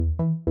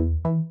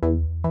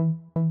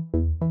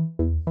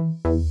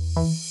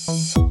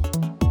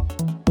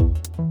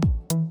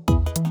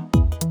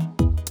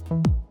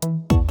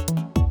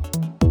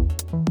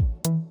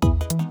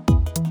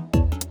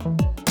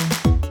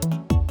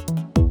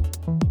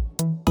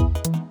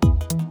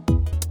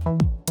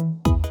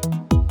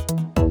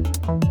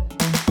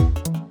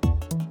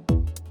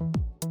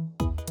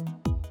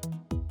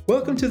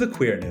to The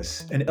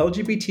Queerness, an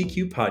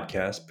LGBTQ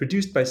podcast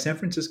produced by San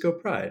Francisco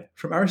Pride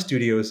from our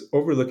studios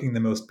overlooking the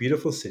most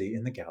beautiful city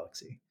in the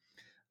galaxy.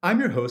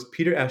 I'm your host,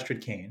 Peter-Astrid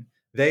Kane.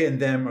 They and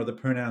them are the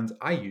pronouns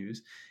I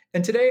use,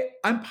 and today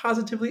I'm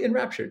positively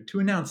enraptured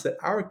to announce that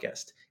our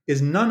guest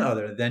is none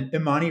other than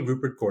Imani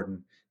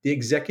Rupert-Gordon, the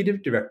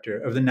Executive Director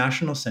of the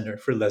National Center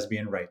for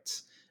Lesbian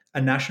Rights,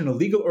 a national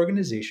legal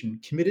organization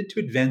committed to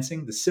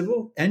advancing the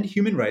civil and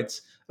human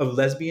rights of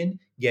lesbian,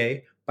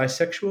 gay,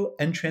 bisexual,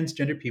 and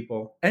transgender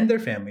people and their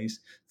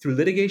families through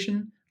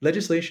litigation,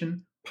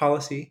 legislation,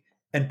 policy,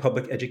 and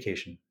public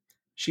education.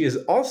 She is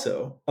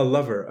also a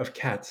lover of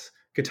cats,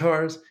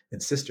 guitars,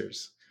 and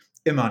sisters.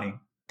 Imani,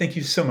 thank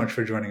you so much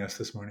for joining us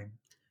this morning.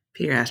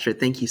 Peter-Astrid,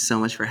 thank you so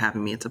much for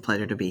having me. It's a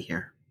pleasure to be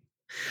here.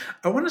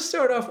 I want to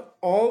start off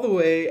all the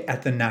way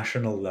at the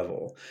national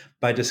level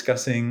by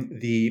discussing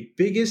the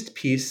biggest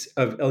piece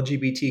of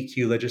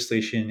LGBTQ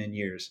legislation in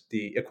years,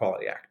 the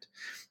Equality Act.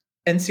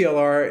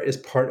 NCLR is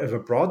part of a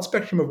broad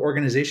spectrum of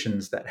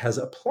organizations that has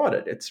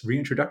applauded its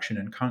reintroduction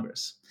in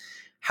Congress.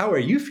 How are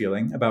you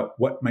feeling about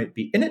what might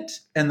be in it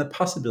and the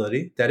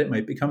possibility that it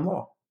might become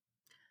law?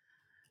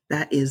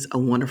 That is a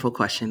wonderful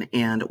question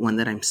and one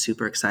that I'm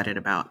super excited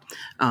about.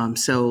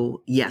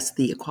 So yes,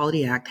 the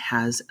Equality Act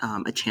has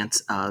a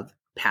chance of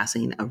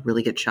passing, a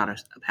really good shot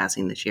of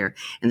passing this year.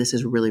 And this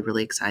is really,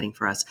 really exciting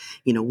for us.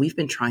 You know, we've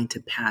been trying to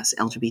pass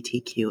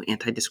LGBTQ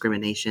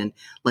anti-discrimination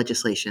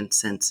legislation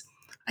since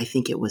I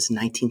think it was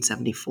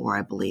 1974,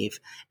 I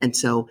believe. And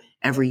so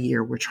every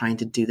year we're trying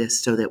to do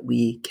this so that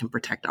we can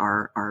protect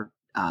our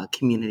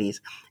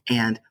communities,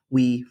 and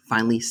we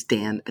finally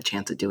stand a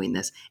chance at doing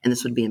this. And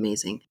this would be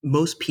amazing.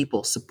 Most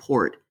people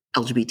support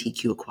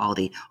LGBTQ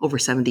equality. Over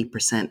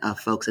 70%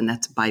 of folks, and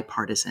that's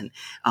bipartisan,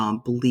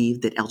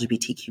 believe that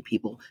LGBTQ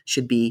people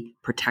should be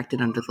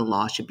protected under the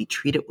law, should be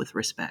treated with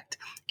respect.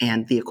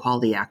 And the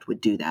Equality Act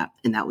would do that.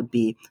 And that would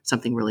be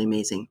something really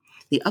amazing.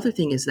 The other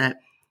thing is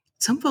that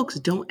some folks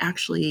don't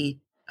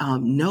actually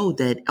know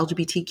that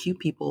LGBTQ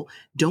people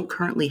don't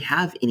currently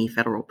have any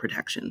federal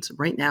protections.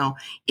 Right now,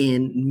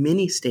 in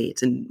many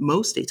states, and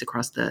most states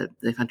across the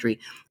country,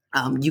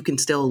 you can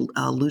still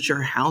lose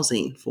your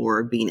housing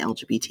for being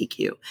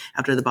LGBTQ.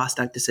 After the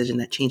Bostock decision,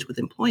 that changed with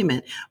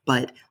employment,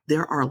 but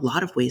there are a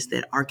lot of ways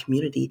that our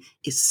community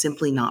is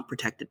simply not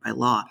protected by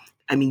law.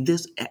 I mean,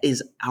 this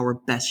is our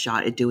best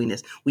shot at doing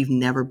this. We've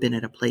never been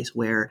at a place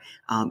where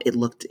it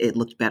looked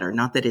better.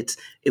 Not that it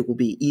will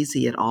be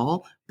easy at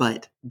all,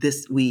 but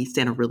we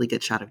stand a really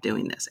good shot of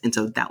doing this. And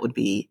so that would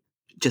be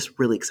just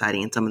really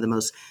exciting and some of the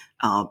most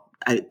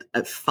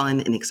fun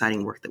and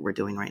exciting work that we're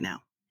doing right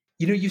now.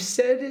 You know, you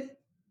said,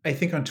 I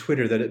think on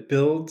Twitter, that it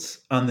builds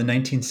on the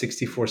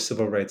 1964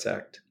 Civil Rights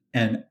Act.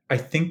 And I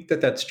think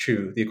that that's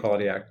true, the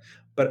Equality Act.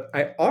 But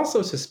I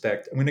also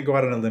suspect, I'm going to go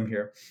out on a limb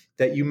here,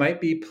 that you might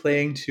be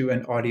playing to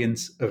an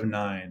audience of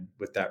 9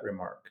 with that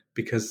remark.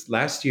 Because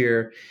last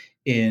year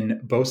in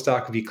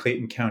Bostock v.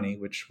 Clayton County,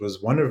 which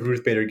was one of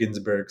Ruth Bader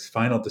Ginsburg's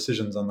final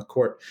decisions on the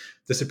court,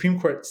 the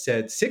Supreme Court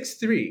said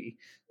 6-3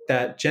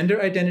 that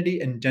gender identity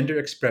and gender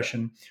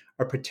expression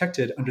are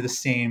protected under the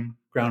same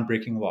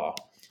groundbreaking law.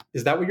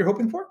 Is that what you're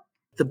hoping for?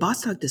 The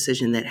Bostock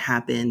decision that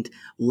happened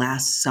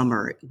last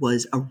summer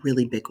was a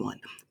really big one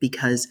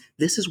because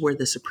this is where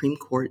the Supreme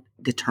Court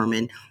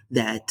determined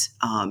that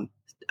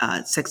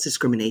sex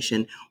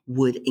discrimination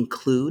would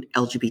include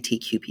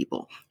LGBTQ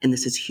people. And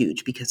this is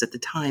huge because at the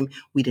time,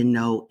 we didn't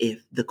know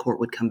if the court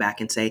would come back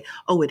and say,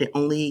 oh, it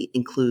only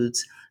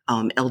includes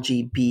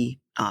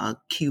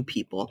LGBTQ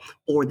people,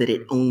 or that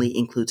it only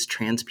includes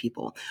trans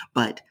people.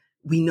 But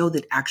we know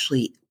that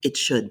actually it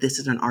should. This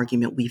is an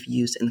argument we've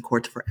used in the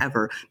courts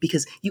forever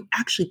because you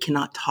actually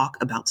cannot talk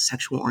about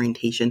sexual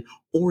orientation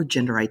or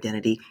gender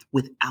identity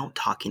without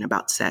talking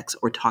about sex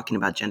or talking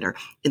about gender.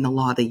 In the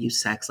law, they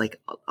use sex, like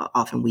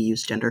often we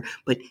use gender,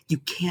 but you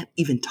can't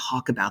even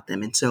talk about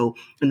them. And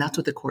that's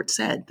what the court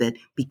said, that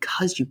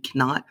because you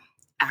cannot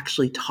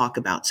actually talk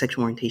about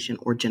sexual orientation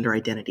or gender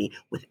identity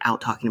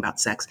without talking about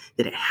sex,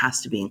 that it has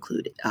to be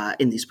included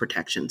in these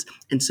protections.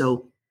 And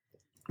so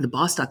the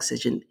Bostock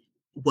decision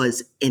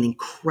was an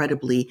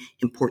incredibly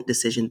important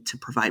decision to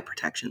provide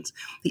protections.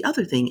 The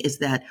other thing is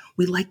that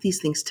we like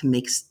these things to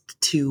make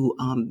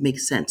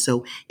sense.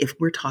 So if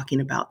we're talking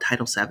about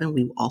Title VII,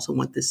 we also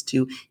want this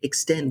to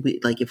extend.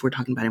 If we're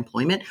talking about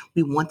employment,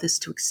 we want this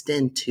to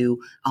extend to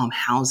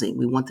housing.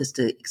 We want this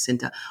to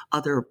extend to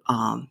other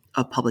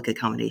public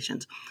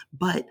accommodations.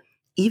 But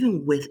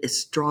even with as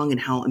strong and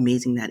how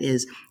amazing that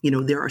is,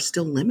 there are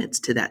still limits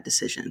to that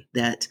decision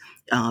that,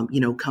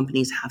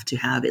 companies have to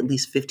have at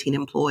least 15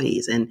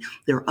 employees. And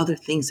there are other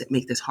things that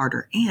make this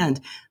harder. And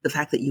the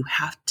fact that you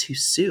have to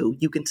sue,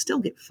 you can still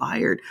get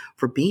fired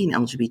for being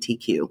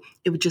LGBTQ.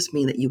 It would just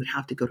mean that you would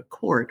have to go to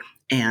court.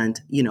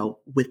 And,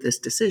 with this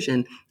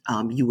decision,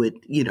 you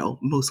would,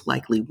 most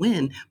likely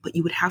win, but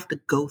you would have to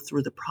go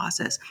through the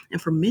process.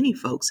 And for many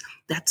folks,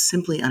 that's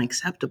simply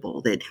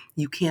unacceptable, that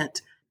you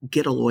can't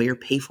get a lawyer,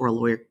 pay for a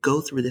lawyer, go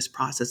through this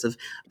process of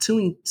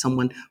suing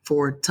someone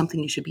for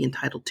something you should be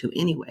entitled to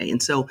anyway.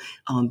 And so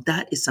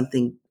that is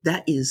something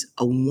that is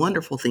a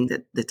wonderful thing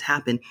that's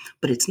happened,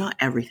 but it's not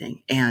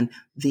everything. And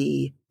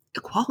the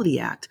Equality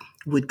Act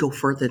would go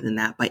further than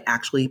that by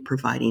actually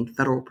providing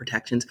federal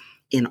protections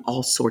in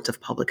all sorts of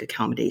public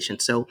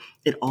accommodations. So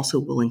it also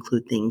will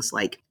include things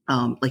like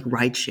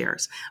ride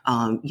shares.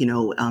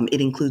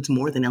 It includes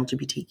more than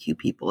LGBTQ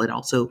people. It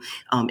also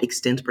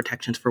extends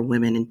protections for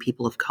women and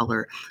people of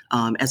color.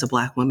 As a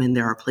Black woman,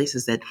 there are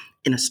places that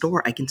in a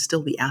store I can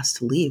still be asked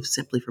to leave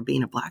simply for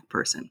being a Black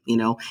person.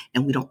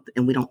 And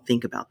we don't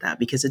think about that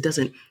because it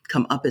doesn't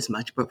come up as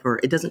much.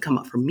 It doesn't come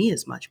up for me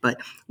as much. But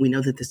we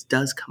know that this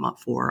does come up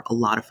for a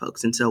lot of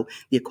folks. And so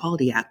the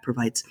Equality Act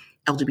provides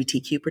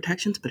LGBTQ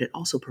protections, but it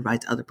also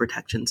provides other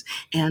protections.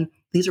 And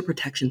these are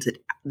protections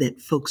that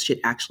folks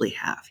should actually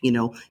have.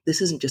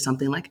 This isn't just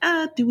something like,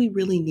 do we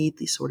really need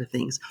these sort of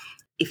things?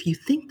 If you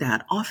think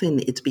that, often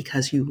it's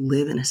because you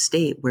live in a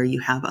state where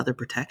you have other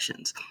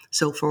protections.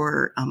 So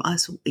for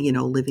us,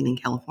 living in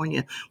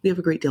California, we have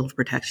a great deal of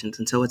protections.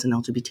 And so as an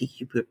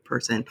LGBTQ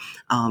person,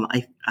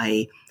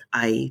 I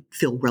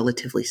feel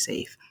relatively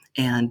safe.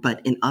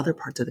 But in other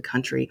parts of the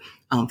country,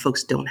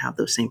 folks don't have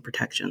those same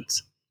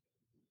protections.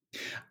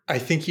 I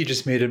think you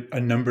just made a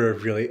number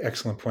of really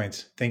excellent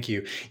points. Thank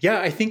you. Yeah,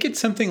 I think it's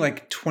something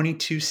like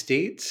 22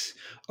 states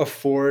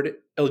afford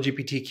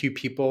LGBTQ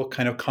people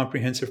kind of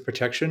comprehensive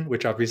protection,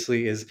 which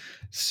obviously is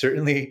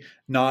certainly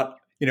not,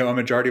 a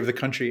majority of the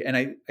country. And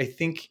I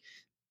think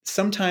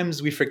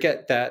sometimes we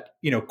forget that,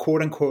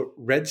 quote unquote,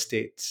 red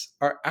states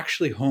are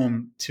actually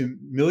home to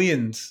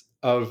millions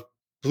of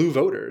blue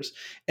voters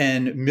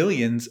and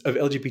millions of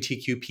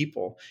LGBTQ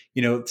people.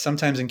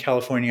 Sometimes in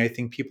California, I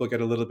think people get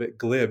a little bit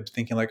glib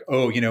thinking like,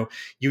 oh,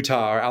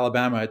 Utah or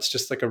Alabama, it's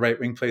just like a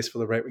right-wing place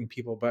full of right-wing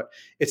people. But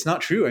it's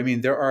not true. I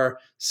mean, there are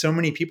so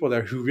many people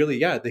there who really,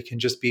 they can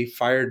just be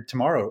fired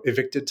tomorrow,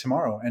 evicted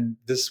tomorrow. And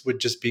this would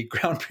just be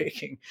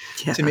groundbreaking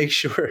to make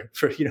sure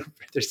for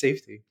their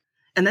safety.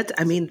 And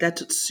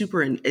that's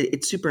super,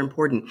 it's super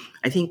important.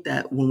 I think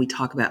that when we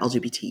talk about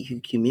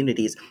LGBTQ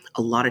communities,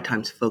 a lot of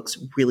times folks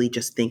really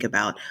just think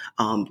about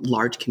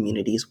large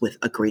communities with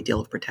a great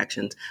deal of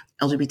protections.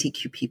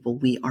 LGBTQ people,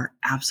 we are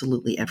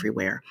absolutely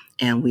everywhere.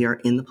 And we are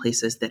in the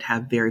places that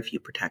have very few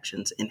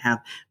protections and have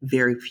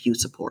very few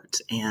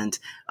supports. And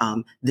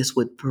this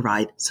would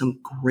provide some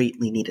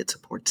greatly needed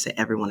supports to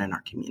everyone in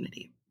our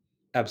community.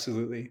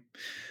 Absolutely.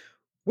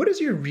 What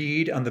is your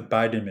read on the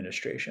Biden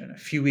administration, a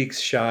few weeks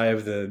shy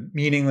of the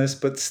meaningless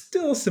but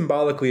still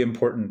symbolically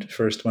important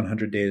first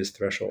 100 days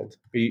threshold?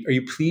 Are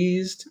you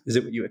pleased? Is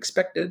it what you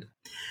expected?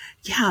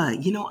 Yeah,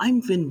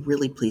 I've been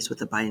really pleased with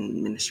the Biden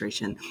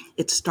administration.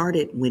 It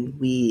started when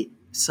we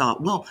saw,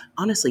 well,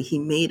 honestly, he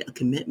made a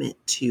commitment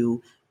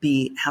to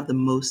have the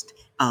most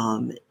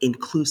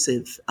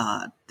inclusive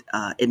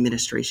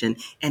administration,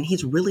 and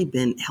he's really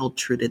been held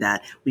true to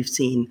that. We've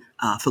seen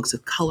folks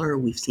of color,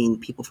 we've seen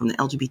people from the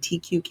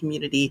LGBTQ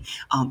community.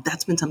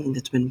 That's been something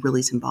that's been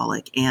really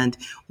symbolic. And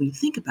when you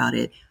think about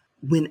it,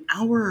 when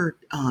our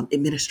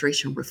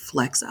administration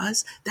reflects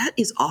us, that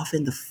is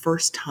often the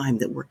first time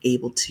that we're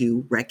able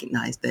to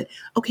recognize that,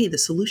 okay, the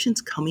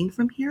solutions coming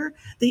from here,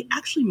 they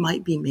actually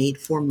might be made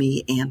for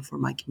me and for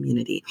my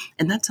community.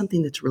 And that's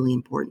something that's really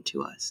important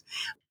to us.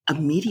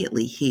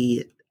 Immediately,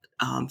 he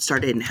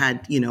started and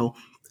had,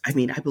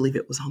 I believe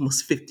it was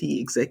almost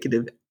 50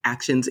 executive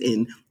actions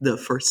in the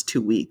first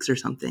 2 weeks or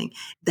something.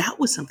 That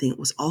was something that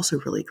was also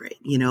really great,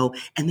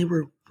 and they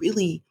were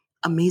really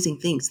amazing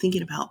things.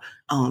 Thinking about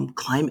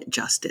climate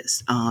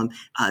justice,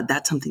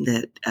 that's something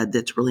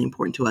that's really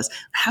important to us.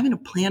 Having a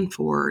plan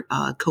for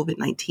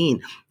COVID-19,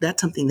 that's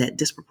something that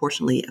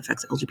disproportionately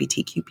affects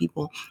LGBTQ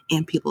people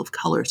and people of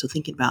color. So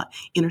thinking about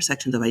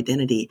intersections of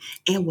identity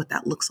and what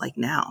that looks like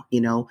now,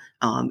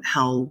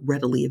 how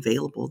readily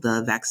available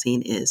the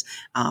vaccine is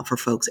for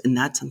folks. And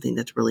that's something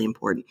that's really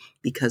important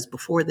because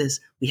before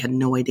this, we had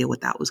no idea what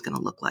that was going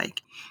to look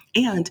like.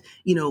 And,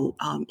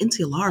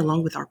 NCLR,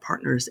 along with our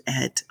partners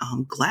at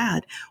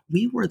GLAD,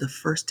 we were the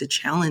first to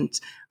challenge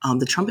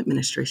the Trump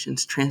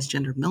administration's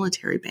transgender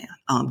military ban.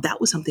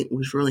 That was something that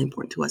was really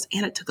important to us,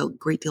 and it took a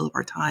great deal of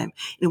our time.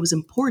 And it was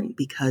important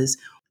because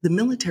the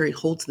military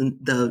holds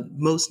the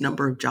most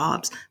number of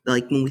jobs.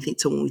 Like when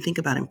we think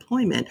about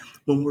employment,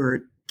 when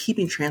we're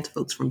keeping trans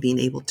folks from being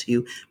able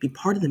to be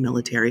part of the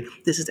military,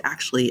 this is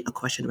actually a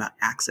question about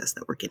access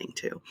that we're getting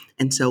to.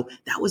 And so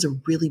that was a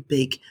really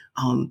big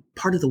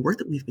part of the work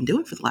that we've been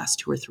doing for the last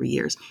 2 or 3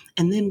 years.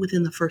 And then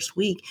within the first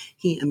week,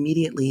 he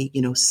immediately,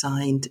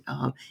 signed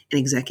an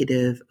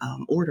executive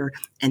order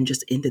and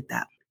just ended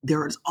that.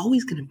 We're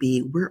always going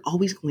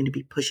to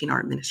be pushing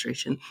our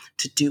administration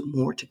to do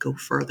more, to go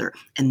further.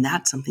 And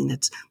that's something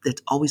that's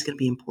always going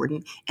to be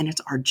important. And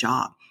it's our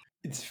job.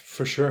 It's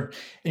for sure.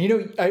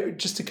 And,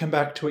 just to come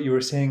back to what you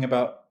were saying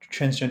about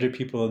transgender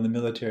people in the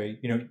military,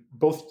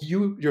 both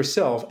you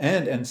yourself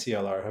and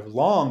NCLR have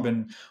long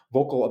been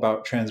vocal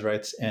about trans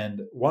rights,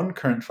 and one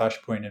current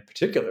flashpoint in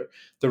particular,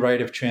 the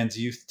right of trans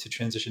youth to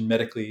transition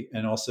medically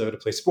and also to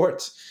play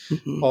sports.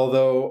 Mm-hmm.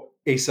 Although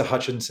Asa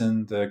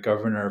Hutchinson, the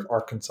governor of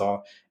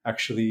Arkansas,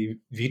 actually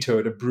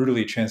vetoed a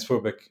brutally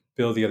transphobic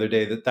bill the other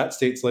day that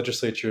state's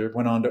legislature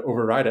went on to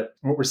override it.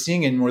 And what we're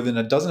seeing in more than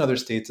a dozen other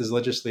states is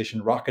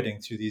legislation rocketing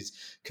through these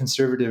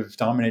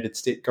conservative-dominated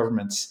state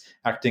governments,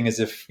 acting as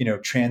if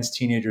trans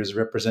teenagers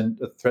represent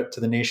a threat to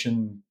the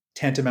nation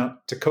tantamount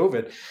to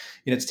COVID.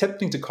 It's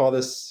tempting to call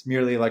this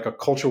merely like a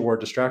culture war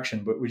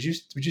distraction, but would you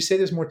say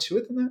there's more to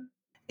it than that?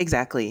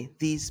 Exactly.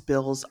 These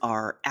bills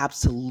are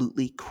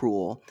absolutely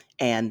cruel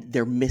and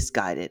they're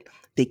misguided.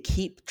 They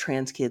keep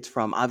trans kids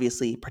from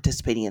obviously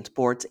participating in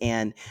sports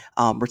and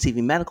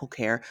receiving medical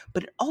care,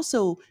 but it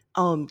also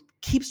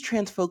keeps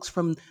trans folks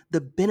from the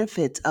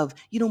benefits of,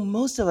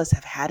 most of us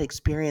have had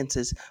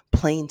experiences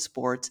playing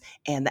sports,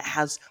 and that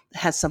has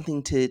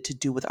something to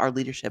do with our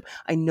leadership.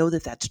 I know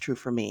that that's true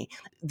for me.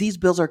 These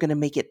bills are going to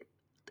make it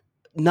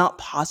not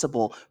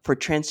possible for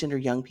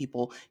transgender young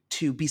people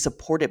to be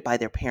supported by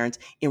their parents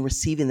in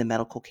receiving the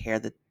medical care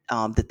that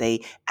they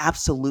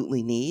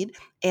absolutely need.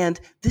 And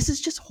this is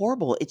just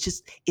horrible.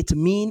 It's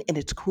mean and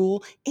it's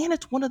cruel. And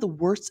it's one of the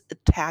worst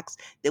attacks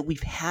that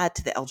we've had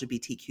to the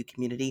LGBTQ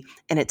community.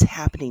 And it's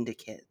happening to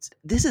kids.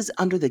 This is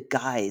under the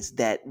guise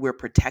that we're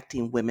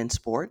protecting women's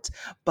sports,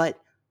 but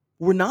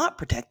we're not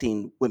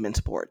protecting women's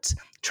sports.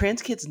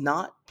 Trans kids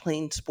not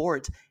playing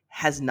sports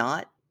has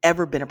not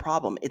ever been a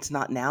problem. It's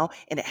not now,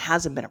 and it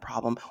hasn't been a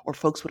problem, or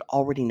folks would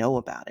already know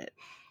about it.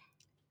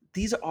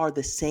 These are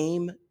the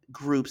same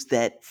groups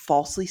that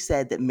falsely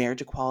said that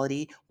marriage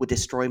equality would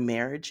destroy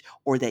marriage,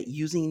 or that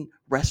using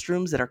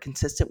restrooms that are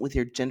consistent with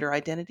your gender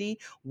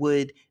identity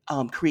would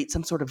create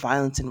some sort of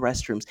violence in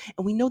restrooms.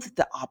 And we know that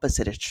the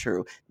opposite is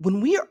true. When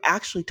we are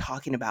actually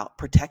talking about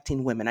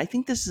protecting women, I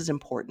think this is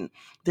important.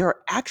 There are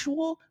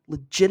actual,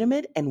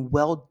 legitimate, and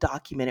well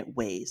documented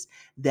ways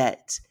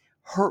that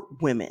hurt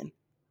women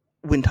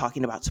when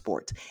talking about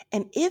sports.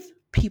 And if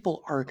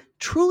people are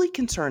truly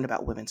concerned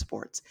about women's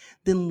sports,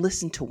 then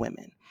listen to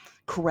women.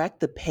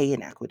 Correct the pay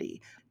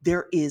inequity.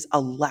 There is a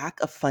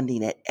lack of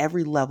funding at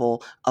every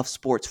level of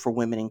sports for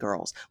women and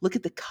girls. Look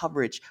at the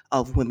coverage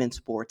of women's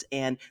sports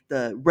and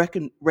the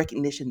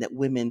recognition that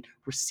women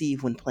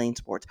receive when playing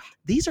sports.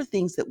 These are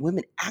things that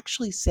women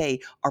actually say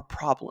are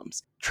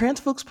problems. Trans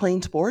folks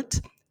playing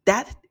sports,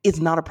 that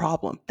is not a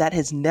problem. That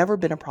has never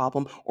been a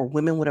problem, or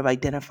women would have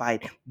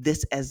identified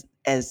this as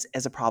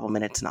a problem,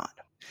 and it's not.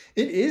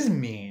 It is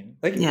mean.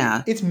 Like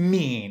Yeah, it's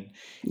mean.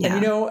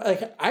 And yeah.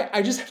 like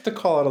I just have to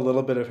call out a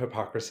little bit of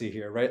hypocrisy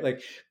here, right?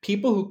 Like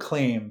people who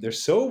claim they're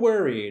so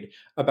worried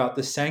about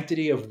the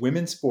sanctity of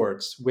women's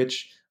sports,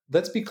 which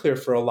let's be clear,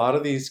 for a lot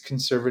of these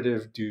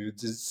conservative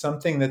dudes is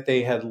something that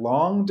they had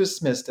long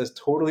dismissed as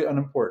totally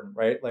unimportant,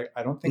 right? Like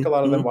I don't think a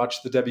lot of them Mhm.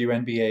 watch the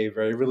WNBA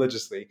very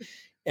religiously.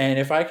 And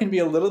if I can be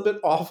a little bit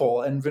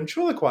awful and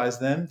ventriloquize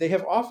them, they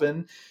have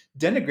often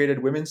denigrated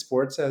women's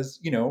sports as,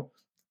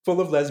 full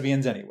of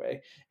lesbians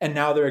anyway. And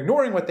now they're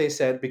ignoring what they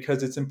said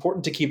because it's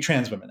important to keep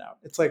trans women out.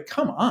 It's like,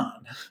 come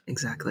on.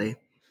 Exactly.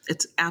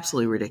 It's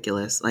absolutely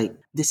ridiculous. Like,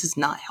 this is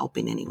not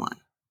helping anyone.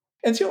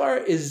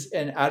 NCLR is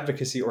an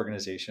advocacy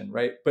organization,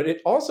 right? But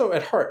it also,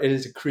 at heart, it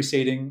is a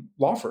crusading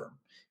law firm.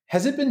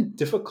 Has it been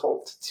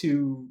difficult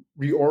to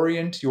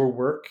reorient your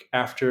work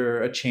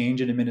after a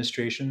change in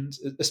administrations,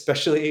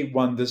 especially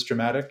one this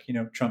dramatic,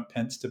 Trump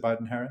Pence to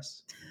Biden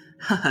Harris?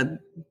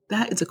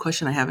 That is a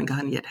question I haven't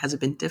gotten yet. Has it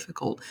been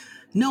difficult?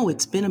 No,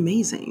 it's been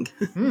amazing.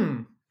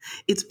 Hmm.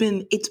 It's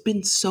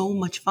been so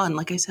much fun.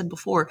 Like I said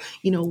before,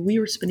 we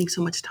were spending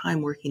so much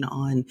time working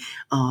on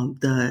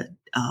the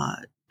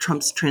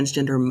Trump's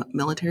transgender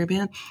military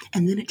ban,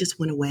 and then it just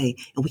went away,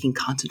 and we can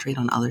concentrate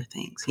on other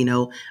things.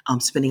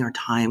 Spending our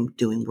time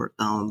doing work,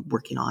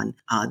 working on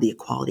the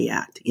Equality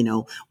Act.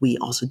 We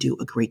also do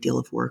a great deal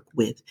of work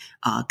with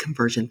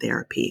conversion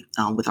therapy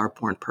with our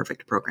Born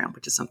Perfect program,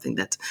 which is something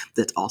that's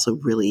also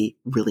really,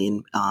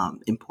 really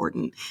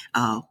important.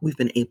 We've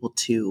been able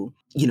to,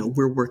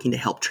 we're working to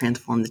help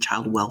transform the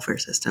child welfare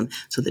system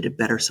so that it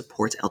better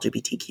supports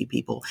LGBTQ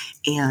people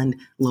and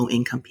low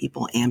income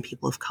people and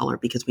people of color,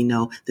 because we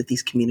know that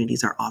these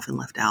communities are often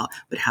left out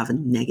but have a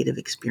negative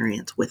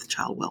experience with the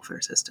child welfare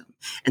system.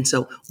 And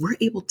so we're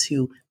able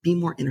to be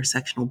more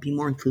intersectional, be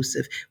more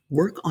inclusive,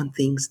 work on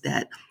things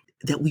that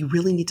we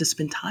really need to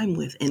spend time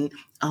with. And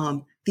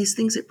these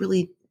things that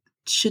really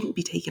shouldn't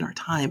be taking our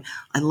time,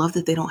 I love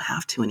that they don't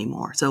have to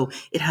anymore. So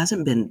it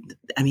hasn't been,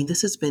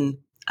 this has been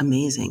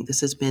amazing.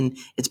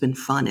 It's been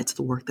fun. It's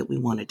the work that we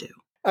want to do.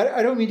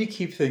 I don't mean to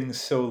keep things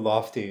so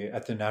lofty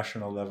at the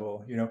national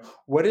level.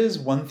 What is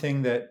one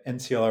thing that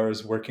NCLR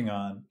is working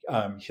on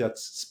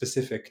that's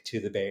specific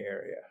to the Bay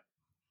Area?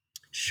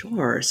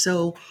 Sure.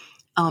 So,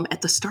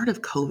 at the start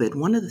of COVID,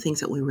 one of the things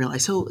that we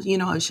realized, so,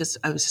 I was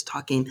just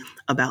talking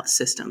about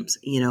systems,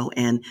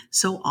 and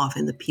so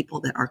often the people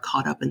that are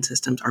caught up in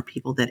systems are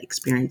people that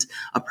experience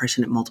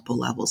oppression at multiple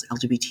levels: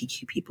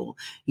 LGBTQ people,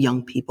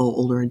 young people,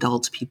 older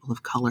adults, people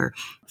of color,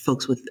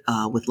 folks with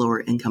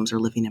lower incomes or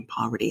living in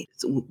poverty.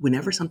 So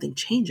whenever something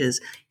changes,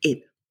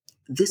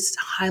 this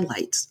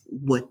highlights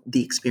what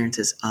the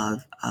experiences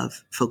of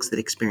folks that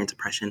experience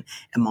oppression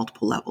at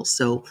multiple levels.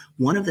 So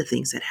one of the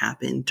things that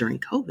happened during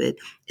COVID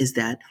is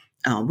that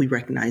we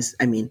recognize,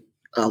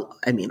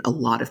 a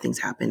lot of things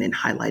happened and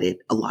highlighted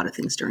a lot of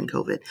things during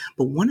COVID.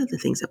 But one of the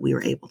things that we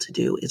were able to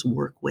do is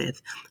work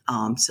with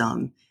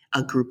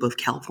a group of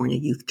California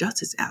youth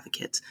justice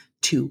advocates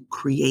to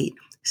create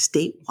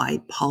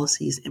statewide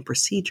policies and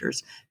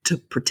procedures to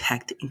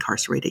protect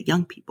incarcerated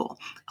young people,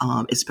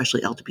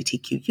 especially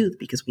LGBTQ youth,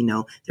 because we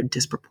know they're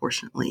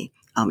disproportionately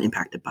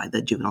impacted by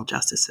the juvenile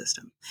justice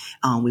system.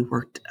 We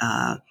worked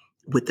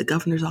with the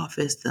governor's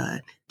office,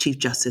 the chief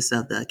justice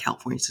of the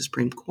California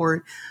Supreme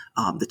Court,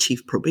 the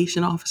chief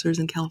probation officers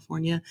in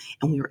California,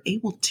 and we were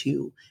able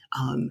to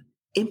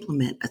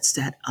implement a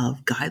set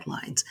of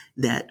guidelines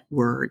that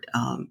were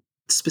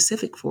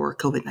specific for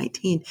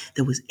COVID-19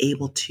 that was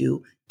able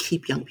to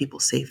keep young people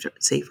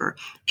safer.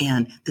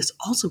 And this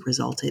also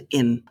resulted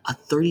in a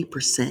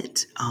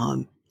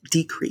 30%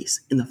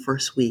 decrease in the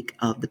first week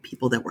of the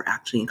people that were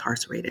actually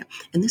incarcerated.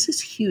 And this is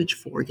huge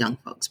for young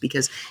folks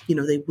because,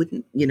 they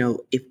wouldn't,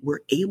 if we're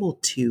able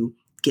to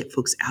get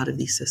folks out of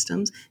these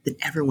systems, then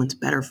everyone's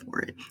better for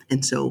it.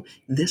 And so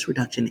this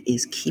reduction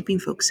is keeping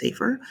folks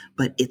safer,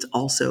 but it's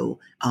also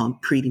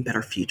creating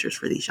better futures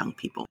for these young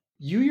people.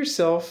 You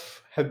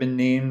yourself have been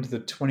named the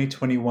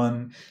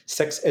 2021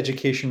 Sex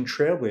Education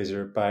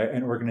Trailblazer by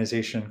an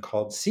organization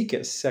called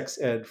SECUS, Sex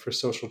Ed for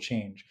Social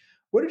Change.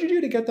 What did you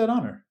do to get that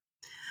honor?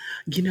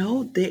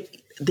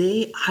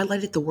 They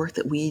highlighted the work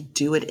that we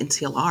do at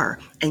NCLR,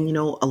 and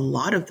a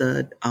lot of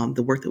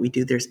the work that we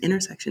do, there's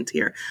intersections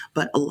here,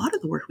 but a lot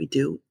of the work we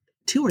do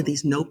too are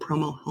these no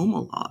promo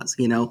homo laws.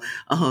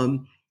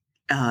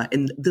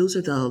 And those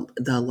are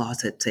the laws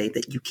that say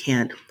that you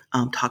can't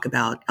talk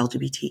about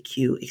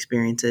LGBTQ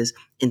experiences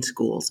in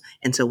schools.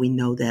 And so we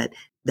know that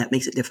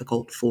makes it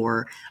difficult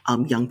for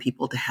young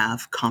people to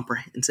have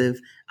comprehensive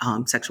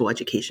sexual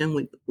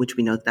education, which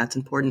we know that's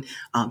important.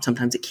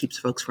 Sometimes it keeps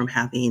folks from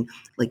having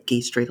like gay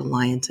straight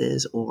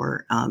alliances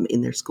or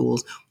in their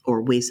schools,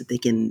 or ways that they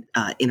can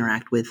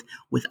interact with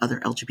other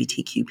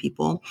LGBTQ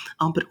people,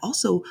 but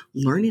also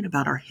learning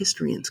about our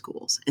history in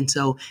schools. And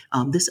so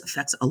this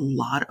affects a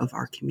lot of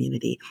our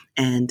community.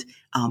 And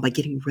by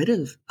getting rid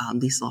of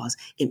these laws,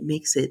 it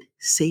makes it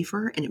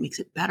safer and it makes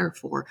it better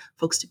for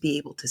folks to be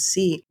able to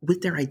see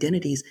with their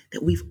identities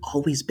that we've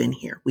always been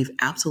here. We've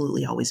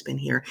absolutely always been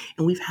here.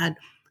 And we've had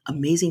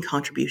amazing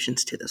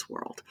contributions to this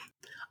world.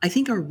 I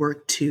think our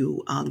work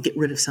to get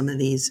rid of some of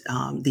these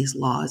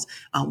laws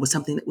was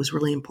something that was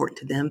really important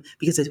to them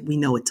because we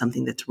know it's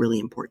something that's really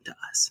important to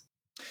us.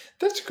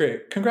 That's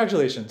great.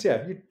 Congratulations.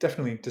 Yeah, you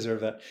definitely deserve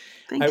that.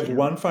 Thank I have you.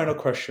 one final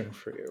question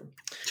for you.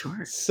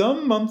 Sure.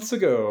 Some months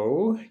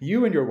ago,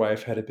 you and your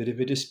wife had a bit of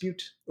a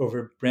dispute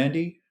over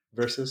Brandy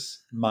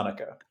versus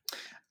Monica.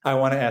 I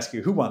want to ask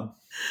you, who won?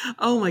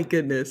 Oh my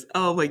goodness.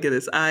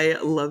 I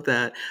love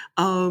that.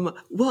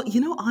 Well,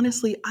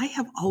 honestly,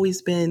 I've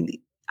always been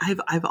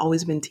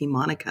Team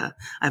Monica.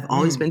 I've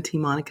always been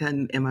Team Monica,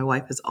 and my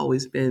wife has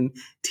always been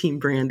Team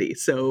Brandy.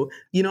 So,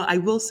 I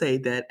will say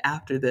that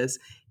after this,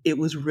 it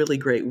was really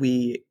great.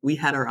 We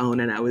had our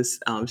own, and I was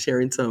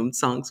sharing some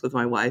songs with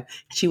my wife.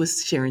 She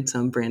was sharing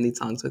some Brandy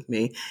songs with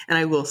me, and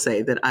I will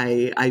say that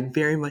I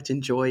very much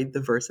enjoyed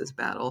the versus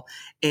battle,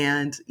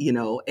 and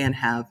and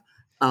have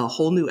a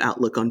whole new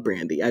outlook on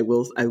Brandy. I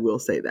will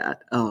say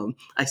that.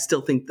 I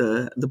still think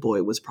the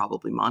boy was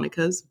probably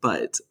Monica's,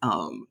 but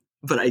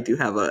I do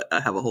have a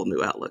whole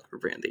new outlook for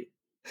Brandy.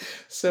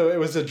 So it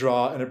was a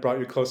draw and it brought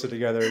you closer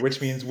together,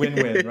 which means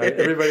win-win, right?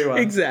 Everybody won.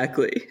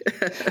 Exactly.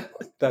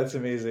 That's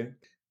amazing.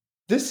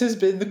 This has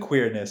been The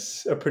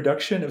Queerness, a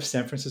production of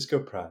San Francisco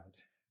Pride,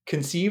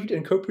 conceived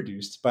and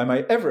co-produced by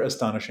my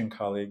ever-astonishing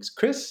colleagues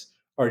Chris,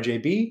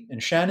 RJB,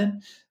 and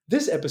Shannon.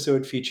 This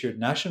episode featured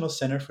National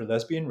Center for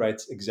Lesbian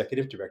Rights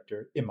Executive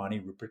Director Imani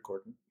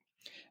Rupert-Gordon.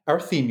 Our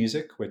theme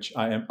music, which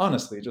I am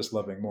honestly just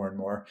loving more and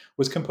more,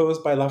 was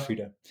composed by La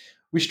Frida.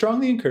 We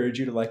strongly encourage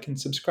you to like and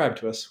subscribe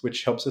to us,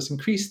 which helps us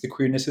increase The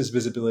Queerness's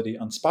visibility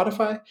on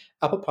Spotify,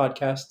 Apple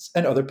Podcasts,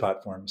 and other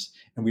platforms,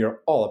 and we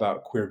are all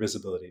about queer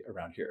visibility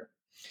around here.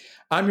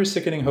 I'm your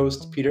sickening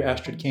host,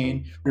 Peter-Astrid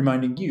Kane,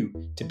 reminding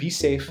you to be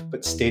safe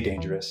but stay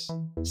dangerous.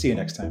 See you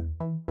next time.